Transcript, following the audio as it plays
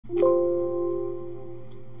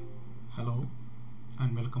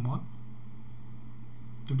Welcome all.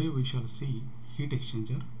 Today we shall see heat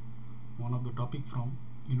exchanger, one of the topic from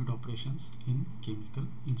unit operations in chemical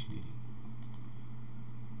engineering.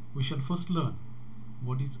 We shall first learn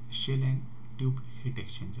what is shell and tube heat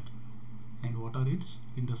exchanger and what are its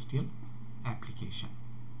industrial application.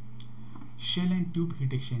 Shell and tube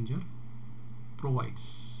heat exchanger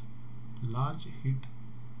provides large heat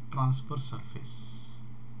transfer surface,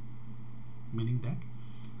 meaning that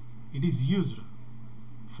it is used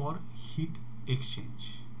for heat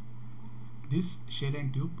exchange. This shell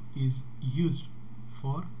and tube is used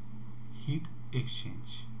for heat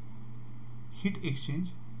exchange. Heat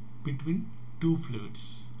exchange between two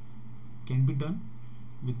fluids can be done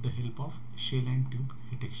with the help of shell and tube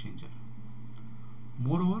heat exchanger.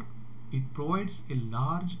 Moreover, it provides a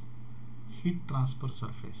large heat transfer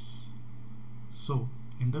surface. So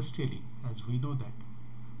industrially, as we know that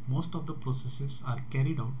most of the processes are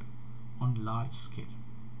carried out on large scale.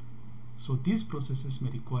 So these processes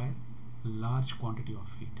may require large quantity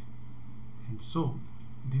of heat, and so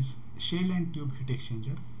this shell and tube heat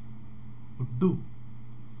exchanger would do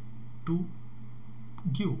to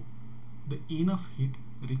give the enough heat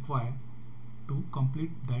required to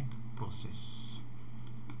complete that process.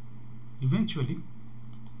 Eventually,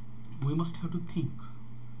 we must have to think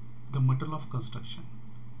the material of construction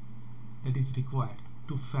that is required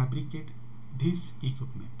to fabricate this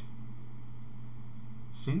equipment.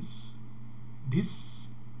 Since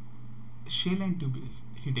this shell and tube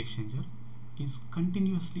heat exchanger is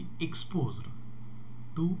continuously exposed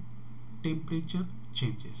to temperature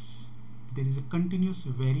changes, there is a continuous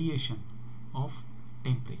variation of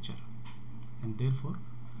temperature, and therefore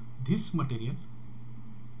this material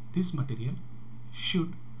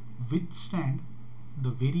should withstand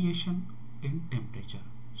the variation in temperature,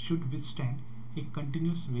 should withstand a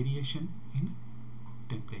continuous variation in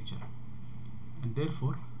temperature, and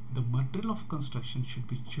therefore the material of construction should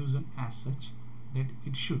be chosen as such that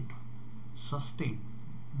it should sustain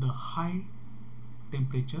the high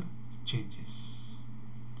temperature changes.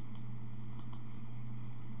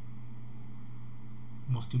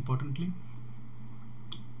 Most importantly,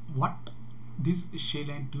 what this shell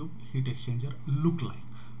and tube heat exchanger look like,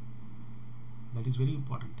 that is very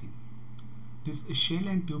important thing. This shell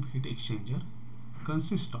and tube heat exchanger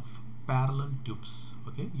consists of parallel tubes.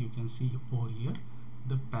 Okay, you can see over here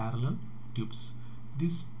the parallel tubes.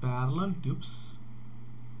 These parallel tubes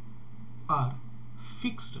are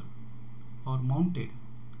fixed or mounted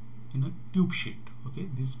in a tube sheet. Okay,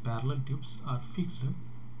 these parallel tubes are fixed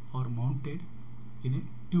or mounted in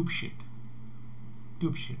a tube sheet.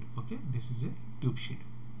 Okay, this is a tube sheet,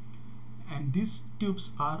 and these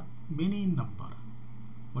tubes are many in number.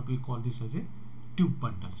 What we call this as a tube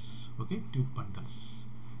bundles. Okay, tube bundles,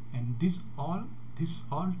 and these all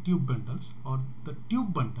tube bundles, or the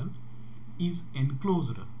tube bundle is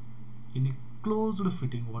enclosed in a closed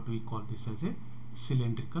fitting, what we call this as a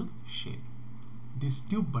cylindrical shell. This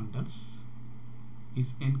tube bundles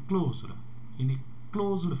is enclosed in a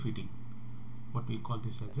closed fitting, what we call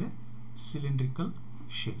this as a cylindrical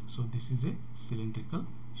shell. So this is a cylindrical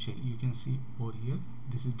shell. You can see over here,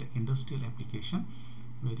 this is the industrial application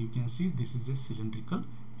where you can see this is a cylindrical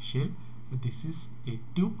shell. This is a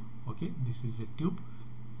tube. Okay, this is a tube.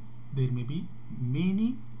 There may be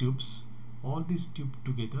many tubes. All these tube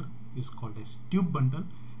together is called as tube bundle,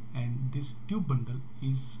 and this tube bundle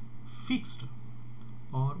is fixed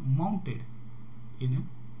or mounted in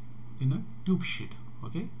a tube sheet.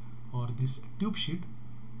 Okay, or this tube sheet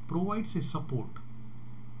provides a support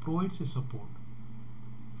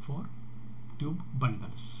for tube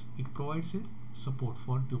bundles. It provides a support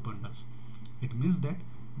for tube bundles. It means that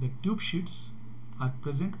the tube sheets are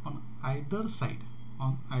present on either side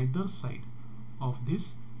of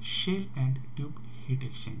this shell and tube heat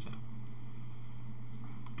exchanger.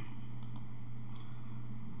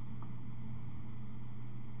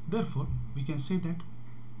 Therefore, we can say that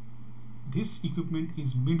this equipment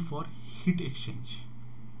is meant for heat exchange,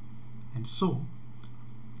 and so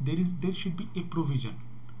there should be a provision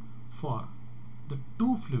for the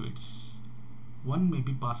two fluids. One may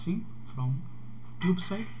be passing from tube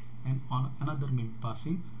side and on another may be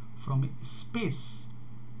passing from a space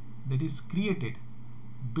that is created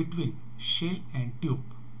between shell and tube,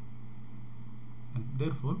 and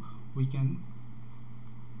therefore we can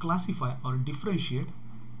classify or differentiate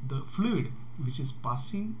the fluid which is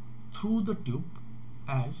passing through the tube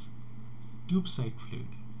as tube side fluid.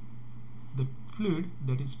 The fluid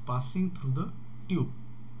that is passing through the tube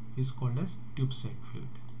is called as tube side fluid.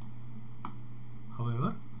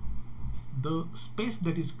 However, the space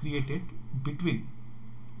that is created between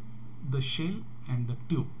the shell and the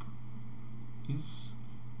tube is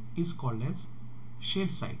is called as shell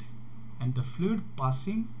side, and the fluid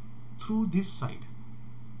passing through this side,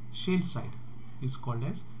 shell side, is called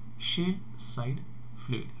as shell side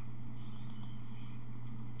fluid.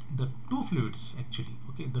 The two fluids actually,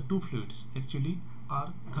 okay, the two fluids actually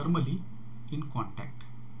are thermally in contact.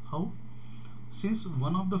 How? Since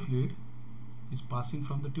one of the fluid is passing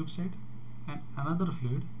from the tube side and another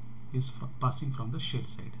fluid is passing from the shell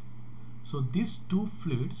side. So these two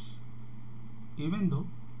fluids, even though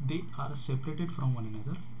they are separated from one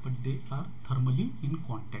another, but they are thermally in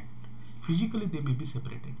contact. Physically they may be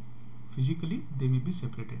separated. Physically they may be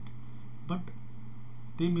separated, but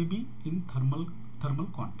they may be in thermal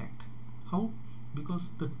contact. How?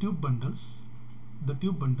 Because the tube bundles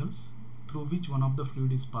through which one of the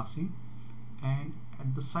fluid is passing, and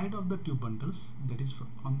at the side of the tube bundles, that is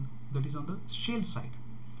on the shell side,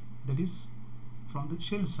 that is from the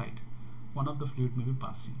shell side, one of the fluid may be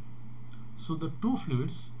passing. So the two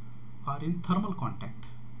fluids are in thermal contact.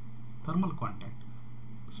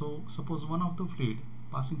 So suppose one of the fluid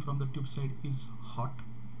passing from the tube side is hot,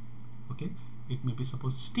 okay, it may be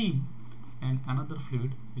suppose steam, and another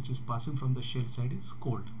fluid which is passing from the shell side is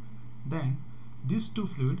cold. Then these two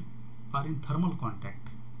fluids are in thermal contact,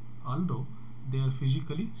 although they are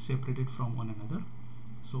physically separated from one another.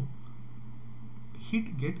 So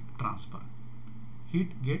heat get transfer,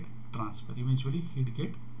 eventually heat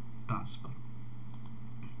get transfer.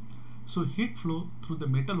 So heat flow through the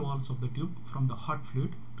metal walls of the tube from the hot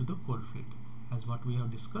fluid to the cold fluid, as what we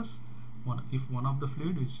have discussed. If one of the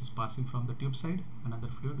fluid which is passing from the tube side, another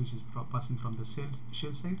fluid which is passing from the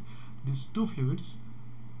shell side, these two fluids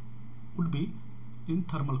would be in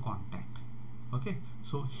thermal contact. Okay,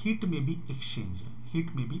 so heat may be exchanged,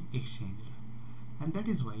 and that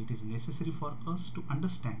is why it is necessary for us to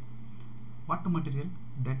understand what material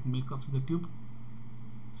that make up the tube.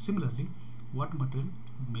 Similarly, what material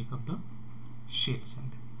make up the shell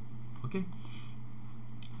side. Okay,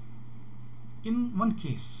 in one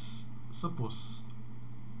case, suppose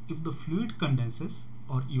if the fluid condenses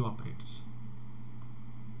or evaporates,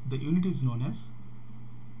 the unit is known as,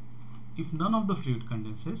 if none of the fluid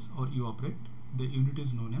condenses or evaporate, the unit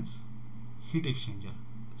is known as heat exchanger.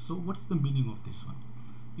 So what is the meaning of this one?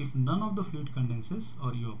 If none of the fluid condenses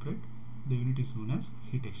or evaporate, the unit is known as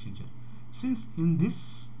heat exchanger. Since in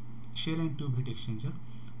this shell and tube heat exchanger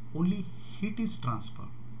only heat is transferred,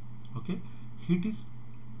 okay, heat is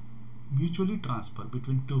mutually transferred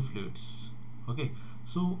between two fluids. Okay,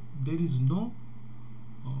 so there is no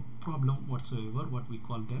problem whatsoever. What we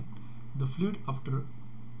call that the fluid, after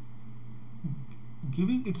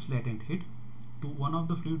giving its latent heat to one of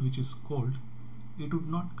the fluid which is cold, it would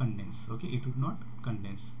not condense. Okay, it would not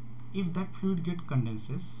condense. If that fluid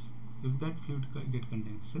condenses,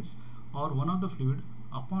 or one of the fluid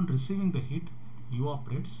upon receiving the heat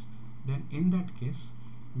evaporates, then in that case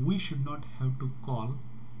we should not have to call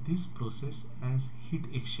this process as heat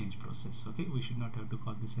exchange process. Okay, we should not have to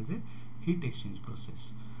call this as a heat exchange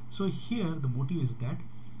process. So here the motive is that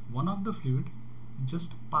one of the fluid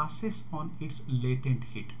just passes on its latent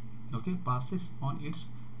heat. Okay, passes on its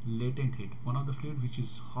latent heat. One of the fluid which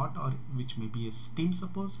is hot, or which may be a steam,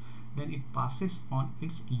 suppose, then it passes on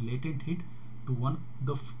its latent heat to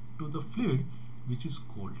the fluid which is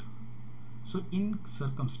cold. So in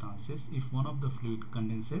circumstances, if one of the fluid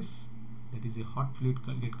condenses, that is a hot fluid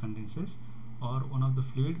get condenses, or one of the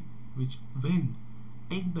fluid which when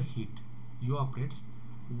take the heat evaporates,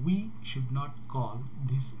 we should not call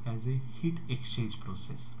this as a heat exchange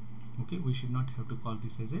process. Okay, we should not have to call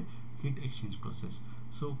this as a heat exchange process.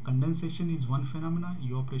 So condensation is one phenomena,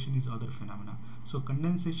 evaporation is other phenomena. So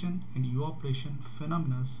condensation and evaporation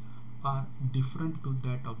phenomena are different to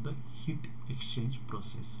that of the heat exchange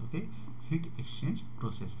process. Okay, heat exchange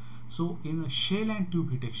process. So in a shell and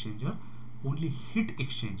tube heat exchanger, only heat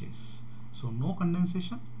exchanges. So no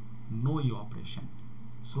condensation, no evaporation.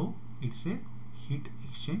 So it's a heat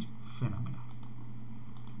exchange phenomena.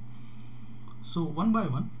 So one by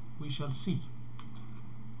one we shall see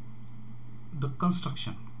the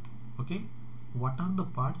construction. Okay, what are the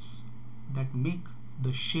parts that make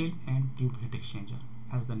the shell and tube heat exchanger?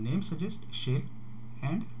 As the name suggests, shell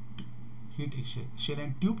and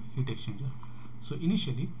tube heat exchanger. So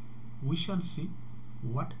initially we shall see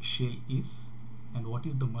what shell is and what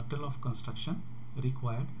is the material of construction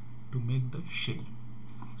required to make the shell.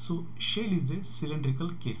 So shell is a cylindrical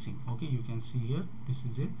casing. Okay, you can see here, this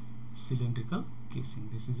is a cylindrical casing.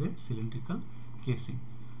 This is a cylindrical casing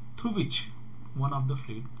through which one of the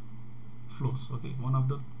fluid flows. Okay, one of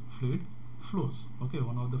the fluid flows. Okay,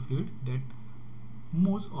 one of the fluid that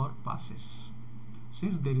moves or passes.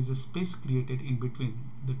 Since there is a space created in between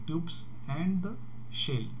the tubes and the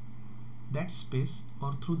shell, that space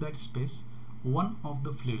or through that space one of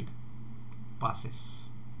the fluid passes.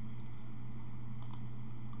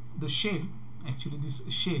 The shell, actually this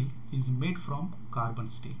shell is made from carbon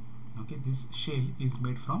steel. Okay, this shell is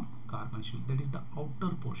made from carbon steel. That is the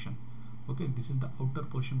outer portion. Okay, this is the outer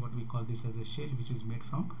portion, what we call this as a shell, which is made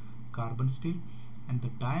from carbon steel. And the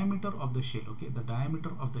diameter of the shell, okay, the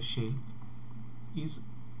diameter of the shell is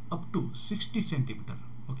up to 60 centimeter.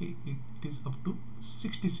 Okay, it is up to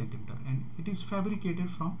 60 centimeter, and it is fabricated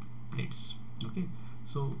from plates. Okay,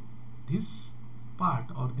 so this part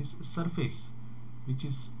or this surface, which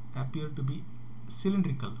is appear to be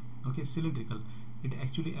cylindrical, okay, cylindrical, it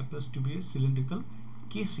actually appears to be a cylindrical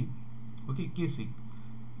casing. Okay, casing,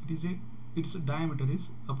 it is a, its diameter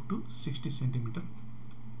is up to 60 centimeter,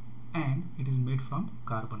 and it is made from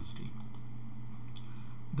carbon steel.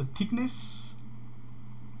 The thickness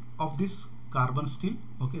of this carbon steel,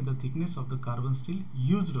 okay, the thickness of the carbon steel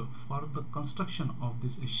used for the construction of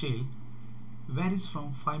this shell varies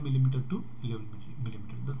from 5 mm to 11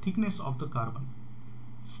 mm. The thickness of the carbon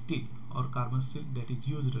steel or carbon steel that is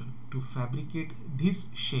used to fabricate this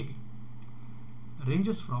shell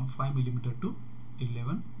ranges from 5 mm to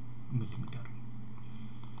 11 mm.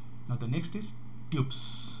 Now the next is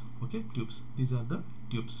tubes. Okay, tubes. These are the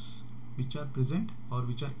tubes which are present or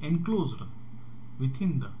which are enclosed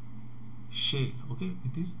within the shell. Okay,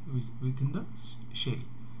 within the shell.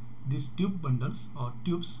 These tube bundles or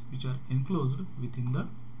tubes which are enclosed within the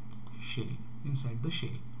shell, inside the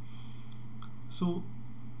shell. So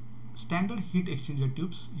standard heat exchanger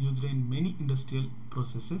tubes used in many industrial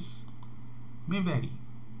processes may vary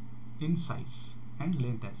in size and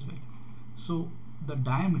length as well. So the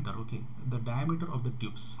diameter, okay, the diameter of the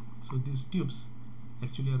tubes, so these tubes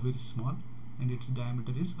actually are very small, and its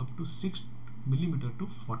diameter is up to 6 mm to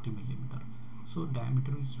 40 mm. So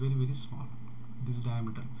diameter is very, very small, this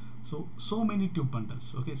diameter. So many tube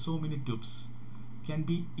bundles, okay, so many tubes can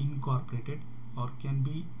be incorporated or can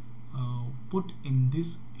be put in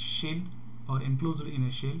this shell or enclosed in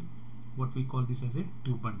a shell, what we call this as a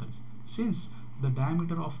tube bundles. Since the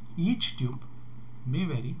diameter of each tube may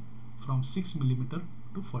vary from 6 mm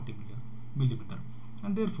to 40 mm,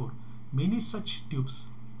 and therefore many such tubes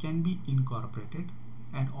can be incorporated,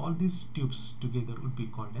 and all these tubes together would be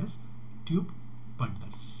called as tube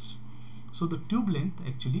bundles. So the tube length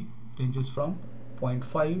actually ranges from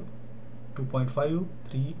 0.5 to 0.5,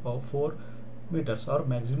 3 or 4 meters, or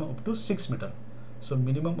maximum up to 6 meter. So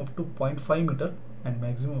minimum up to 0.5 meter and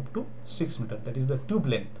maximum up to 6 meter. That is the tube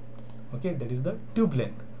length. Okay, that is the tube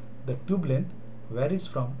length. The tube length varies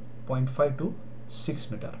from 0.5 to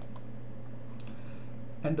 6 meter.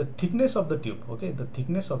 And the thickness of the tube, okay, the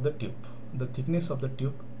thickness of the tube, the thickness of the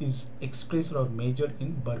tube is expressed or measured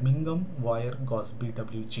in Birmingham wire gauge,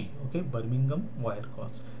 BWG. Okay, Birmingham wire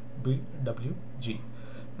gauge, BWG.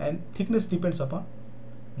 And thickness depends upon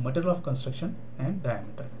material of construction and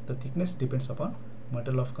diameter. The thickness depends upon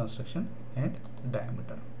material of construction and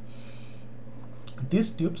diameter.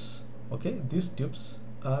 These tubes, okay, these tubes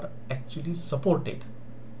are actually supported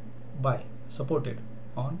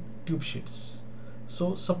on tube sheets.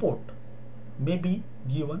 So support may be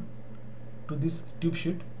given to this tube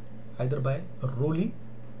sheet either by rolling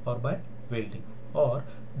or by welding, or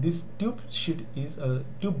this tube sheet is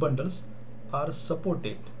tube bundles are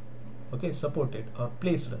supported, okay, supported or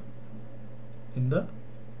placed in the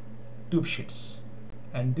tube sheets,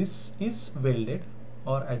 and this is welded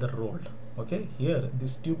or either rolled. Okay, here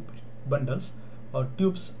these tube bundles or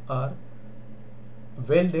tubes are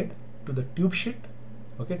welded to the tube sheet,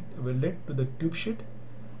 okay, welded to the tube sheet,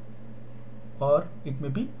 or it may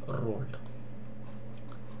be rolled.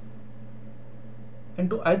 And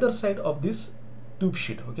to either side of this tube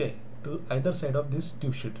sheet, okay, to either side of this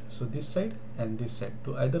tube sheet, so this side and this side,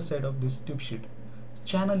 to either side of this tube sheet,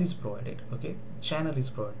 channel is provided. Okay, channel is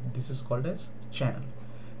provided. This is called as channel,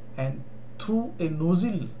 and through a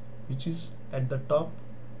nozzle which is at the top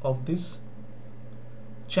of this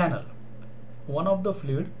channel, one of the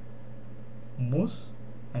fluid moves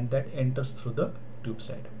and that enters through the tube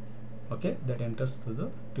side. Okay, that enters through the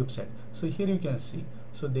tube side. So here you can see,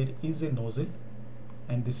 so there is a nozzle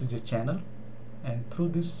and this is a channel, and through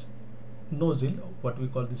this nozzle, what we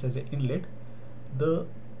call this as an inlet, the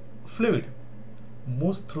fluid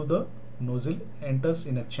moves through the nozzle, enters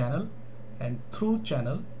in a channel, and through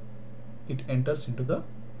channel it enters into the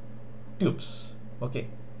tubes. Okay,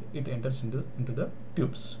 it enters into the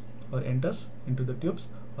tubes, or enters into the tubes,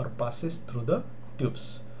 or passes through the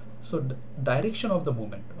tubes. So the direction of the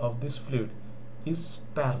movement of this fluid is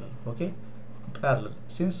parallel. Okay, parallel,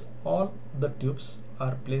 since all the tubes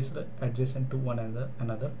are placed adjacent to one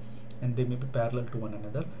another, and they may be parallel to one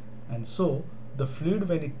another, and so the fluid,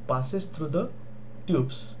 when it passes through the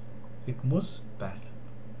tubes, it moves parallel,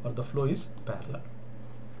 or the flow is parallel.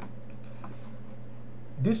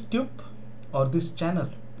 This tube or this channel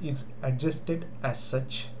is adjusted as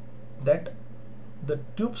such that the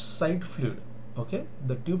tube side fluid, okay,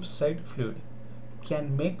 the tube side fluid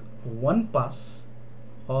can make one pass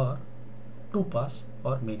or two pass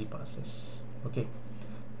or many passes. Okay,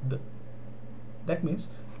 that means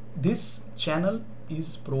this channel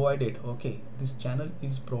is provided, okay, this channel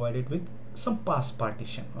is provided with some pass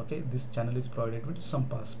partition. Okay, this channel is provided with some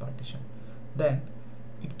pass partition. Then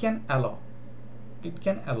it can allow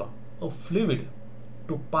a fluid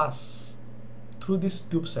to pass through this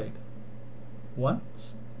tube side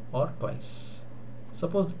once or twice.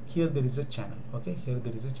 Suppose here there is a channel, okay, here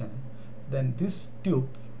there is a channel, then this tube,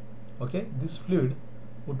 okay, this fluid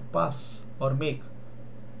would pass or make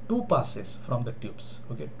two passes from the tubes,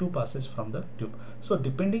 okay, two passes from the tube. So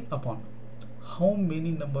depending upon how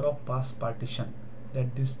many number of pass partition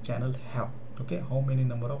that this channel have, okay, how many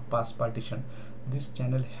number of pass partition this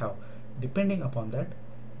channel have, depending upon that,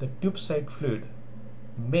 the tube side fluid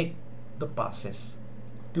make the passes,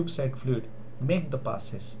 tube side fluid make the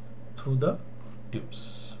passes through the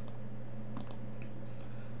tubes.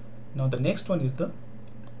 Now the next one is the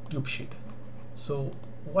tube sheet. So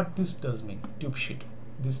what this does mean, tube sheet,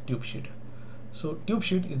 this tube sheet. So tube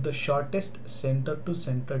sheet is the shortest center to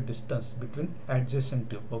center distance between adjacent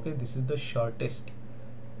tube. Okay, this is the shortest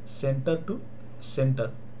center to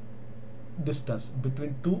center distance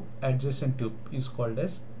between two adjacent tube is called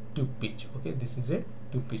as tube pitch. Okay, this is a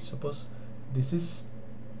tube pitch. Suppose this is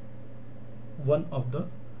one of the,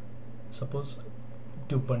 suppose,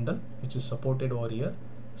 tube bundle which is supported over here.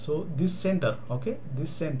 So this center, okay, this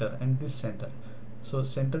center and this center, so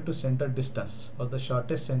center to center distance, or the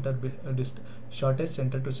shortest center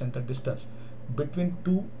to center distance between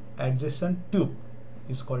two adjacent tube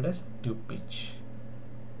is called as tube pitch,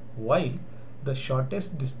 while the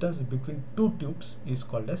shortest distance between two tubes is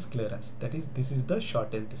called as clearance. That is, this is the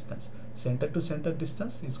shortest distance. Center to center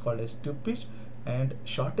distance is called as tube pitch, and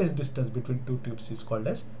shortest distance between two tubes is called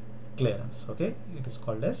as clearance. Okay, it is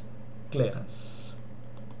called as clearance.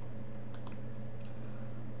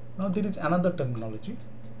 Now there is another terminology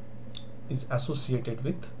is associated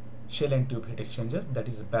with shell and tube heat exchanger, that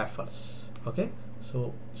is baffles. Okay,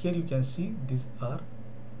 so here you can see these are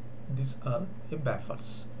a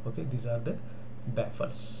baffles. Okay, these are the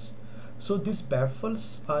baffles. So these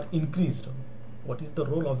baffles are increased. What is the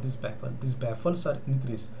role of this baffle? These baffles are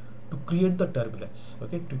increased to create the turbulence.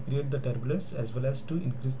 Okay, to create the turbulence as well as to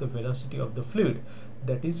increase the velocity of the fluid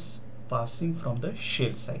that is passing from the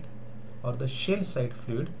shell side, or the shell side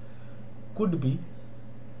fluid could be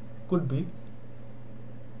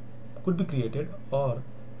created, or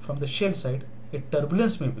from the shell side a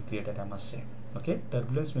turbulence may be created, I must say. Okay,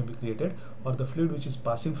 turbulence may be created, or the fluid which is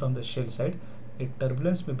passing from the shell side, a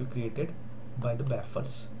turbulence may be created by the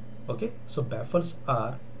baffles. Okay, so baffles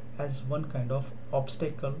are as one kind of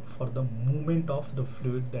obstacle for the movement of the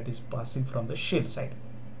fluid that is passing from the shell side.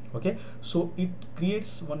 Okay, so it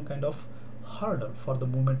creates one kind of hurdle for the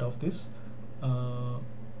movement of this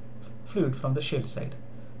fluid from the shell side.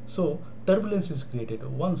 So turbulence is created.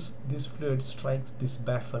 Once this fluid strikes this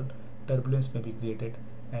baffle, turbulence may be created,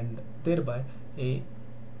 and thereby a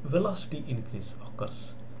velocity increase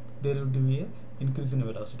occurs. There will be an increase in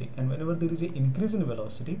velocity, and whenever there is an increase in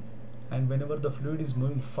velocity, and whenever the fluid is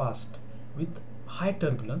moving fast with high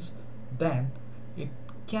turbulence, then it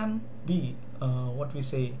can be what we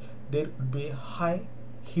say, there would be a high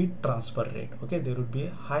heat transfer rate. Okay, there would be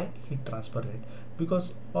a high heat transfer rate,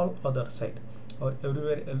 because all other side or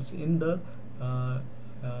everywhere else in the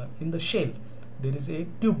shell there is a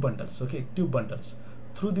tube bundles. Okay, tube bundles.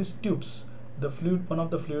 Through these tubes, the fluid, one of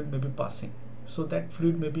the fluid may be passing. So that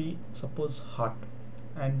fluid may be, suppose, hot,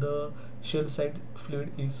 and the shell side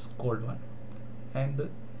fluid is cold one, and the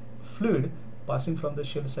fluid passing from the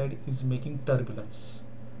shell side is making turbulence.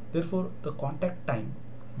 Therefore the contact time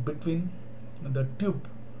between the tube,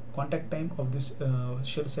 contact time of this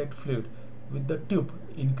shell side fluid with the tube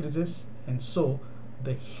increases, and so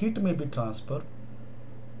the heat may be transferred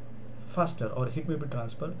faster, or heat may be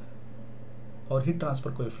transferred, or heat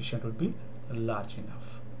transfer coefficient would be large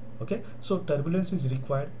enough. Okay, so turbulence is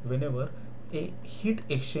required whenever a heat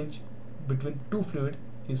exchange between two fluid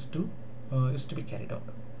is to be carried out.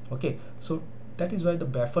 Okay, so that is why the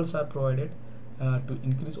baffles are provided to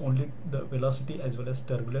increase only the velocity as well as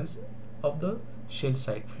turbulence of the shell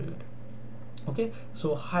side fluid. Okay,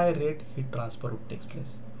 so high rate heat transfer would take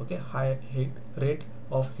place. Okay, high rate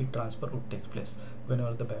of heat transfer would take place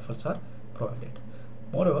whenever the baffles are provided.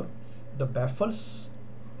 Moreover, the baffles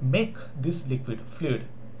make this liquid fluid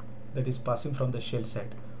that is passing from the shell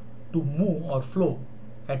side to move or flow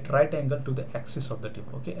at right angle to the axis of the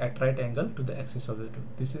tube. Okay, at right angle to the axis of the tube.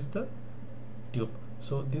 This is the tube.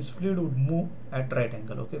 So this fluid would move at right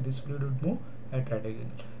angle. Okay, this fluid would move at right angle.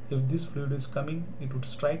 If this fluid is coming, it would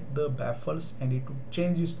strike the baffles and it would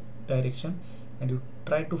change its direction, and you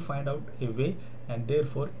try to find out a way, and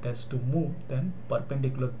therefore it has to move then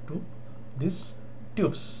perpendicular to these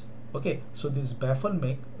tubes. Okay, so this baffle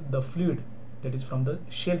make the fluid that is from the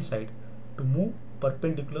shell side to move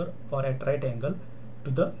perpendicular or at right angle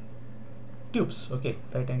to the tubes. Okay,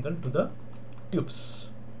 right angle to the tubes.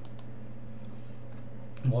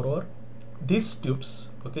 Moreover, these tubes,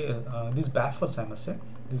 okay, these baffles, I must say,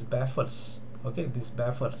 these baffles, okay, these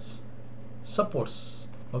baffles supports,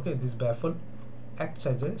 okay, this baffle acts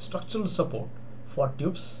as a structural support for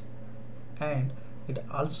tubes, and it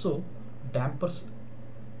also dampers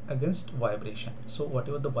against vibration. So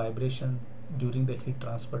whatever the vibration during the heat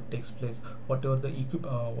transfer takes place, whatever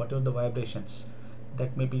the vibrations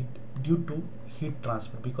that may be due to heat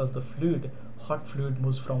transfer, because the fluid, hot fluid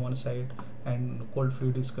moves from one side and cold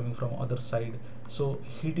fluid is coming from other side, so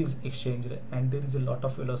heat is exchanged and there is a lot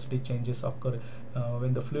of velocity changes occur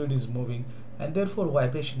when the fluid is moving, and therefore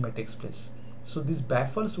vibration may take place. So these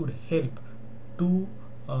baffles would help to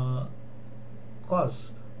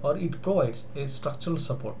cause, or it provides a structural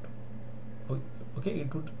support. Okay,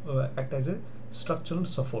 it would act as a structural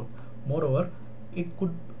support. Moreover, it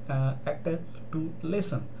could act to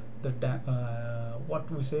lessen the what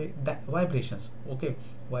we say vibrations. Okay,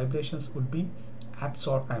 vibrations would be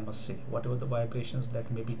absorbed, I must say, whatever the vibrations that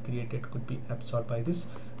may be created could be absorbed by these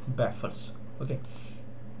baffles. Okay,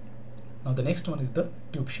 now the next one is the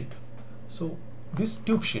tube sheet. So this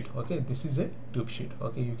tube sheet, okay, this is a tube sheet.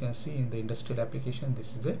 Okay, you can see in the industrial application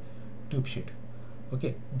this is a tube sheet.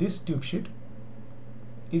 Okay, this tube sheet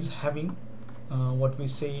is having what we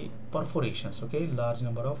say perforations. Okay, large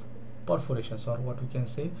number of perforations, or what we can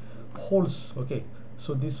say holes. Okay,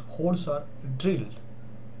 so these holes are drilled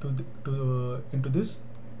into this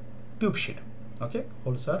tube sheet. Okay,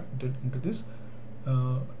 holes are drilled into this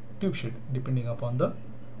tube sheet depending upon the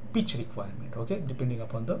pitch requirement. Okay, depending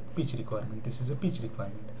upon the pitch requirement. This is a pitch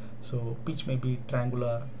requirement, so pitch may be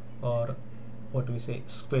triangular or what we say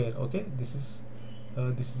square. Okay, this is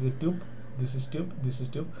a tube, this is tube, this is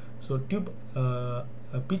tube. So tube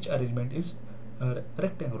pitch arrangement is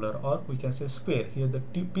rectangular, or we can say square. Here the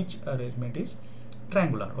tube pitch arrangement is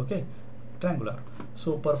triangular. Okay, triangular.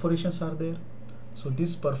 So perforations are there. So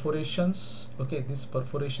these perforations, okay, these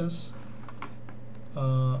perforations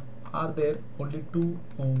are there only to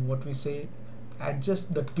what we say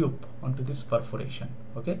adjust the tube onto this perforation.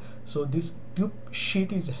 Okay, so this tube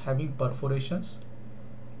sheet is having perforations.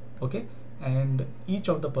 Okay, and each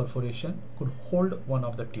of the perforation could hold one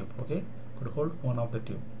of the tube. Okay, could hold one of the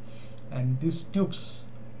tube, and these tubes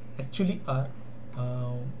actually are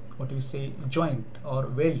what we say joint or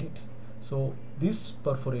welded. So these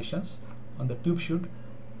perforations on the tube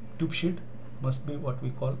sheet must be what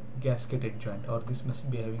we call gasketed joint, or this must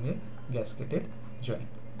be having a gasketed joint.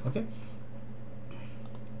 Okay,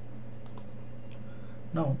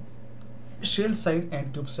 now shell side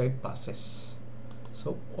and tube side passes.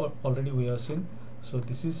 So already we have seen, so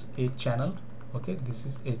this is a channel. Okay, this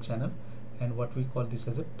is a channel, and what we call this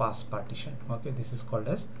as a pass partition. Okay, this is called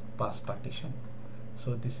as pass partition.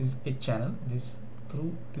 So this is a channel, this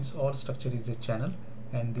through this all structure is a channel,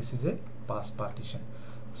 and this is a pass partition.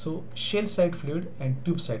 So shell side fluid and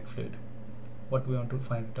tube side fluid, what we want to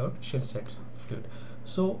find it out, shell side fluid.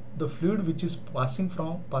 So the fluid which is passing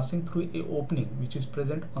through a opening which is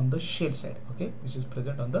present on the shell side, okay, which is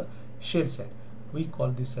present on the shell side, we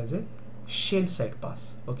call this as a shell side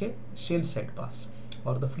pass. Okay, shell side pass,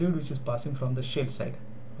 or the fluid which is passing from the shell side.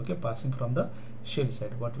 Okay, passing from the shell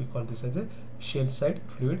side, what we call this as a shell side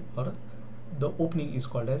fluid, or the opening is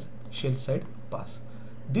called as shell side pass.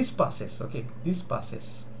 These passes, okay, these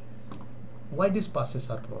passes, why these passes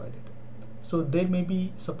are provided? So there may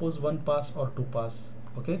be suppose one pass or two pass.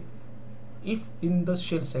 Okay, if in the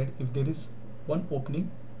shell side if there is one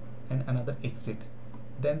opening and another exit,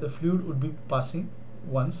 then the fluid would be passing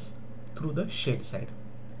once through the shell side.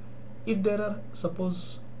 If there are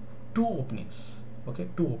suppose two openings, okay,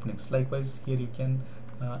 two openings, likewise here you can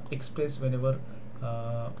express whenever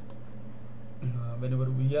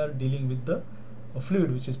we are dealing with the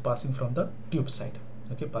fluid which is passing from the tube side.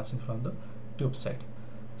 Okay, passing from the tube side.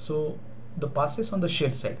 So the passes on the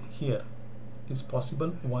shell side here is possible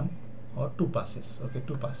one or two passes. Okay,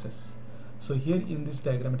 two passes. So here in this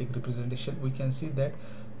diagrammatic representation we can see that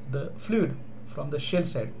the fluid from the shell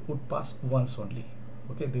side would pass once only.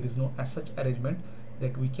 Okay, there is no as such arrangement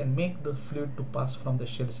that we can make the fluid to pass from the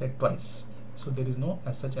shell side twice. So there is no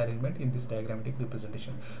as such arrangement in this diagrammatic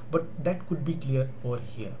representation, but that could be clear over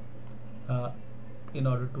here in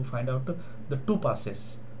order to find out the two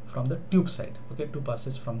passes from the tube side. Okay, two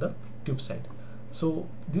passes from the tube side. So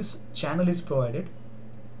this channel is provided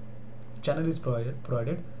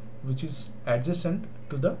which is adjacent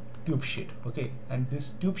to the tube sheet. Okay, and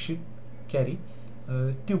this tube sheet carry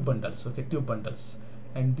tube bundles. Okay, tube bundles,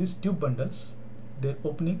 and these tube bundles, they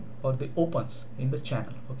opens in the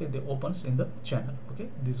channel. Okay, they opens in the channel. Okay,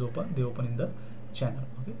 they open in the channel.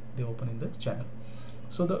 Okay, they open in the channel.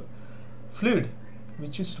 So the fluid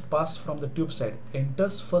which is to pass from the tube side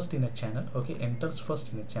enters first in a channel. Okay, enters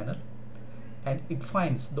first in a channel, and it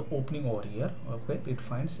finds the opening over here. Okay, it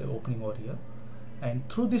finds the opening over here, and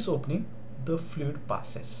through this opening the fluid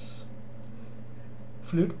passes,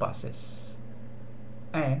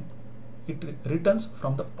 and it returns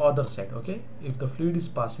from the other side. Okay, if the fluid is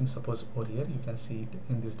passing, suppose over here, you can see it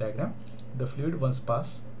in this diagram, the fluid once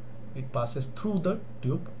passes through the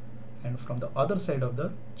tube, and from the other side of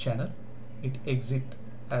the channel it exit,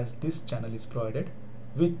 as this channel is provided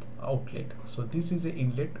with outlet. So this is an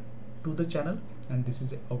inlet to the channel and this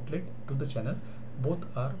is an outlet to the channel. Both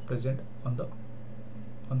are present on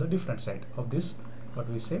the different side of this, what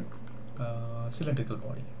we say, cylindrical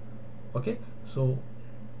body. Okay, so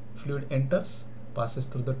fluid enters, passes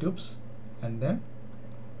through the tubes, and then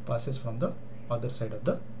passes from the other side of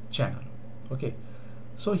the channel. Okay,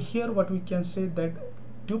 so here what we can say, that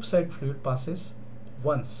tube side fluid passes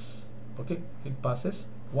once. Okay, it passes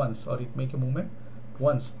once, or it make a movement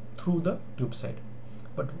once through the tube side.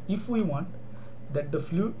 But if we want that the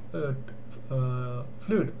fluid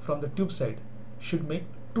from the tube side should make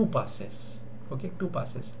two passes, okay, two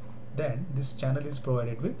passes, then this channel is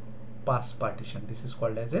provided with pass partition. This is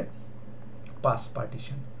called as a pass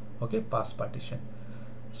partition. Okay, pass partition.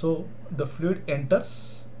 So the fluid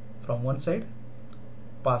enters from one side,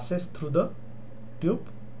 passes through the tube,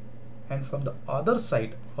 and from the other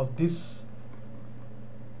side of this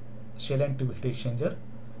shell and tube heat exchanger,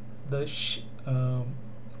 the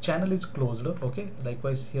channel is closed. Okay,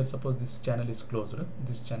 likewise here, suppose this channel is closed,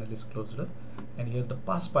 and here the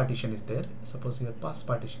pass partition is there. Suppose here pass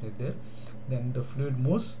partition is there, then the fluid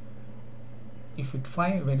moves.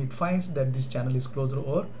 When it finds that this channel is closed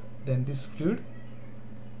over, then this fluid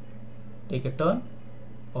take a turn,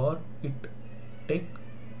 or it take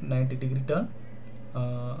 90-degree turn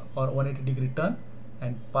or 180-degree turn,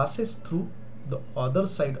 and passes through the other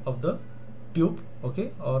side of the tube.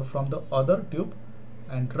 Okay, or from the other tube,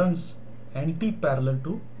 and runs anti-parallel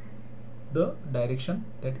to the direction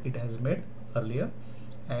that it has made earlier,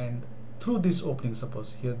 and through this opening,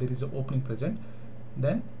 suppose here there is an opening present,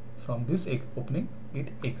 then from this opening it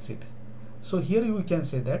exit. So here you can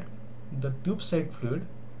say that the tube side fluid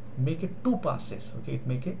make a two passes. Okay, it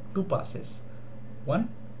make a two passes, one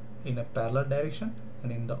in a parallel direction,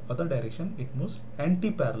 and in the other direction it moves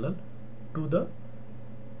anti-parallel to the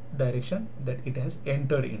direction that it has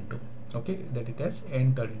entered into. Okay, that it has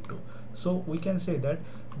entered into. So we can say that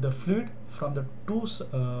the fluid from the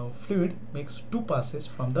fluid makes two passes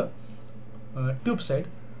from the tube side,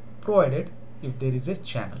 provided if there is a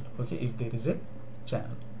channel. Okay, if there is a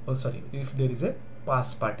channel, if there is a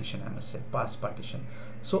pass partition, I must say pass partition.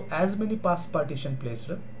 So as many pass partition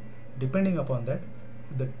placed, depending upon that,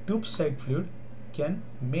 the tube side fluid can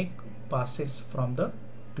make passes from the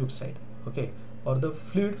tube side. Okay, or the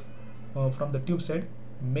fluid from the tube side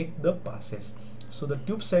make the passes. So the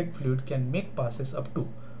tube side fluid can make passes up to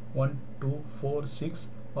 1, 2, 4, 6,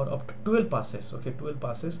 or up to 12 passes. Okay, 12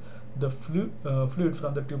 passes the fluid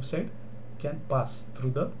from the tube side can pass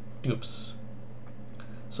through the tubes.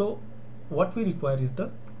 So what we require is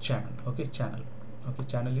the channel. Okay, channel. Okay,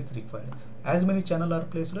 channel is required. As many channel are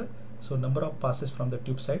placed, so number of passes from the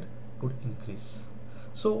tube side would increase.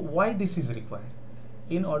 So why this is required?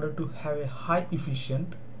 In order to have a high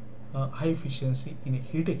efficiency in a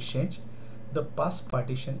heat exchange, the pass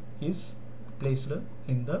partition is placed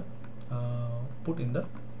in the put in the,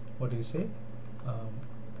 what do you say,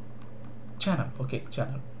 channel. Okay,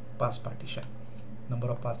 channel, pass partition. Number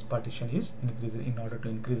of pass partition is increased in order to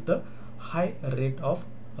increase the high rate of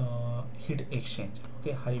heat exchange.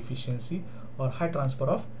 Okay, high efficiency or high transfer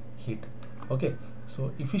of heat. Okay,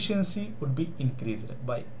 so efficiency would be increased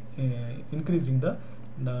by increasing the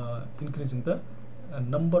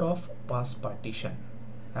number of pass partition,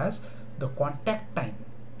 as the contact time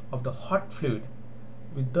of the hot fluid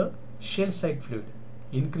with the shell side fluid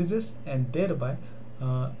increases, and thereby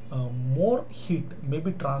more heat may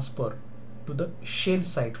be transferred to the shell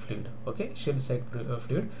side fluid. Okay, shell side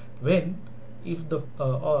fluid when if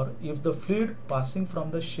the fluid passing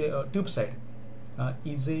from the tube side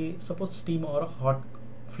is a suppose steam or a hot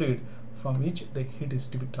fluid from which the heat is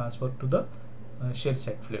to be transferred to the shell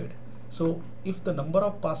side fluid. So if the number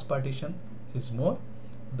of pass partition is more,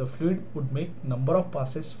 the fluid would make number of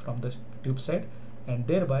passes from the tube side, and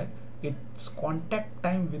thereby its contact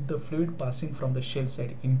time with the fluid passing from the shell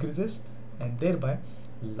side increases, and thereby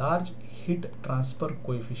large heat transfer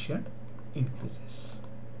coefficient increases.